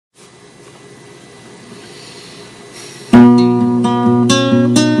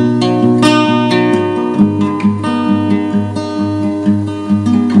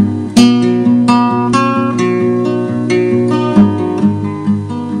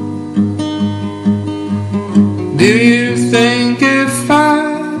Do you think if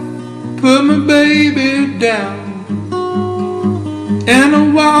I put my baby down in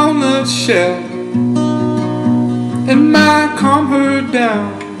a walnut shell, it might calm her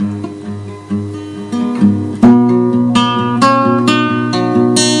down?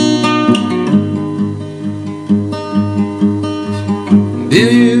 Do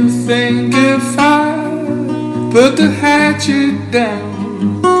you think if I put the hatchet down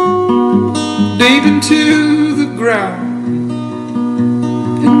deep into the ground,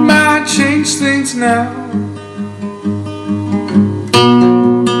 it might change things now?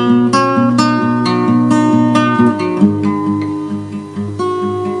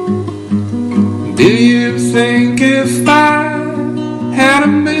 Do you think if I had a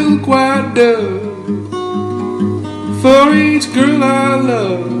milk white dove for each girl I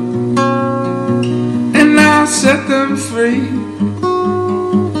love, and I set them free,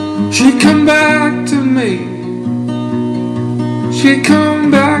 she'd come back to me, she'd come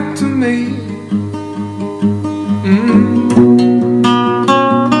back to me?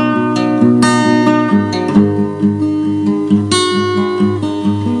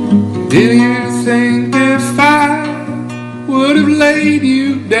 Do you think if I would have laid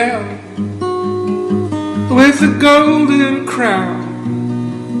you down with a golden crown,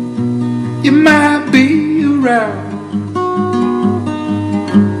 you might be around?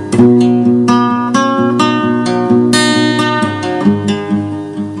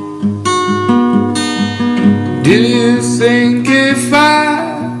 Do you think if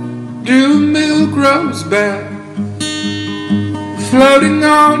I drew a milk rose back floating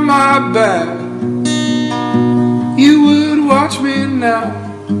on my back, you would watch me now?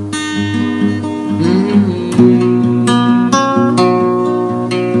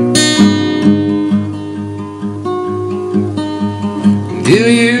 Do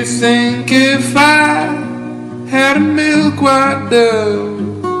you think if I had a milk white dove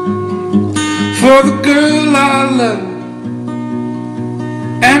for the girl I love,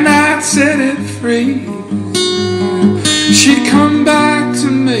 and I'd set it free, she'd come back to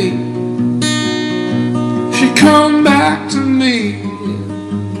me, she'd come back to me?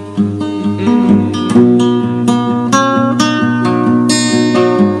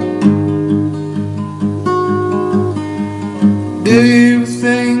 Do you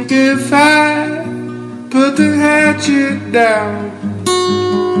think if I put the hatchet down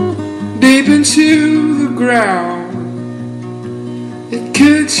deep into the ground, it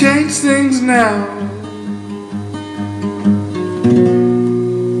could change things now?